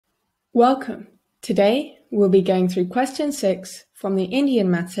Welcome. Today we'll be going through question 6 from the Indian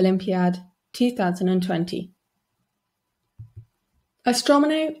Maths Olympiad 2020. A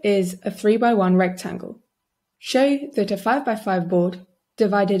stromino is a 3x1 rectangle. Show that a 5x5 board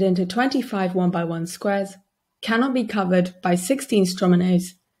divided into 25 1x1 squares cannot be covered by 16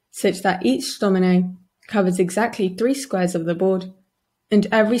 strominos such that each stromino covers exactly 3 squares of the board and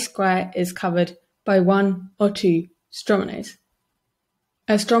every square is covered by 1 or 2 strominos.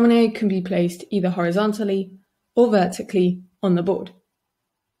 A stromino can be placed either horizontally or vertically on the board.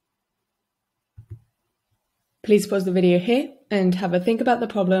 Please pause the video here and have a think about the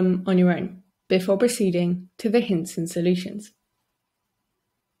problem on your own before proceeding to the hints and solutions.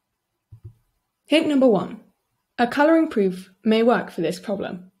 Hint number 1. A colouring proof may work for this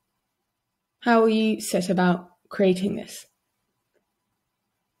problem. How will you set about creating this?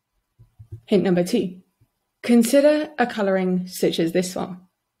 Hint number 2. Consider a colouring such as this one.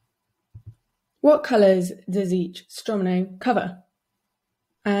 What colours does each stromino cover?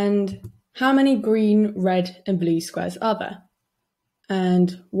 And how many green, red and blue squares are there?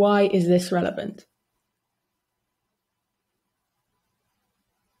 And why is this relevant?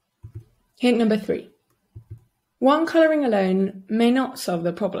 Hint number 3. One colouring alone may not solve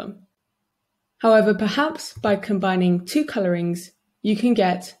the problem. However, perhaps by combining 2 colourings, you can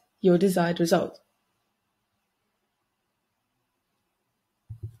get your desired result.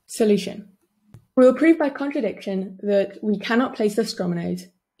 Solution. We will prove by contradiction that we cannot place the strominos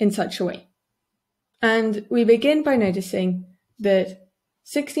in such a way. And we begin by noticing that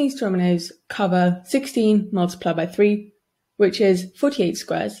 16 strominos cover 16 multiplied by 3, which is 48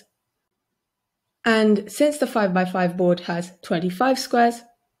 squares. And since the 5x5 board has 25 squares,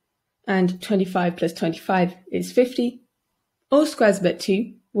 and 25 plus 25 is 50, all squares but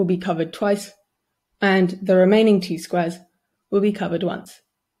 2 will be covered twice, and the remaining 2 squares will be covered once.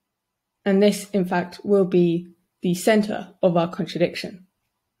 And this, in fact, will be the centre of our contradiction.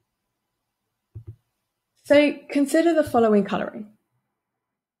 So consider the following colouring.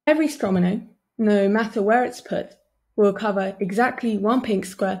 Every stromino, no matter where it's put, will cover exactly 1 pink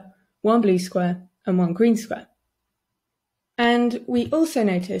square, 1 blue square, and 1 green square. And we also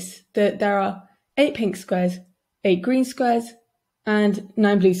notice that there are 8 pink squares, 8 green squares, and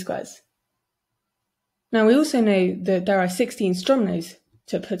 9 blue squares. Now we also know that there are 16 strominos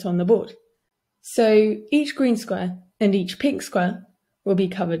to put on the board. So each green square and each pink square will be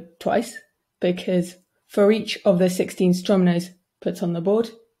covered twice because for each of the 16 strominos put on the board,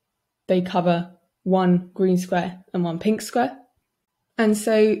 they cover 1 green square and 1 pink square. And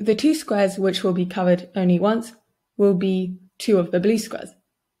so the 2 squares which will be covered only once will be 2 of the blue squares.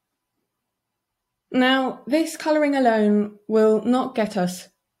 Now, this colouring alone will not get us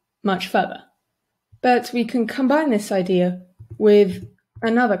much further, but we can combine this idea with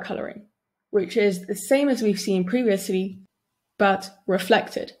another colouring, which is the same as we've seen previously, but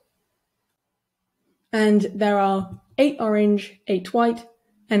reflected. And there are 8 orange, 8 white,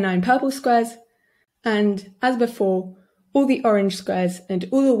 and 9 purple squares, and as before, all the orange squares and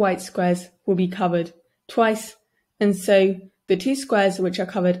all the white squares will be covered twice, and so the 2 squares which are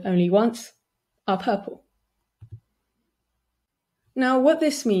covered only once are purple. Now what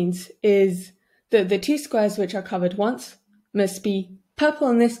this means is that the 2 squares which are covered once must be purple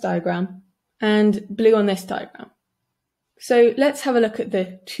on this diagram and blue on this diagram. So let's have a look at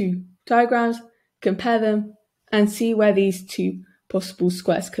the 2 diagrams, compare them, and see where these 2 possible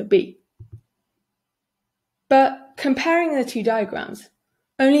squares could be. But comparing the 2 diagrams,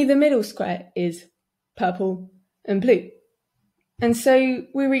 only the middle square is purple and blue. And so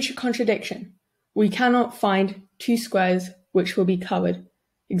we reach a contradiction. We cannot find 2 squares which will be covered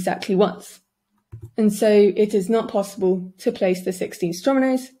exactly once. And so it is not possible to place the 16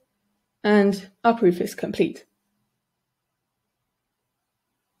 strominos, and our proof is complete.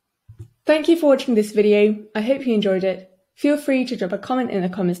 Thank you for watching this video. I hope you enjoyed it. Feel free to drop a comment in the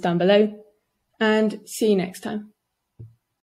comments down below, and see you next time.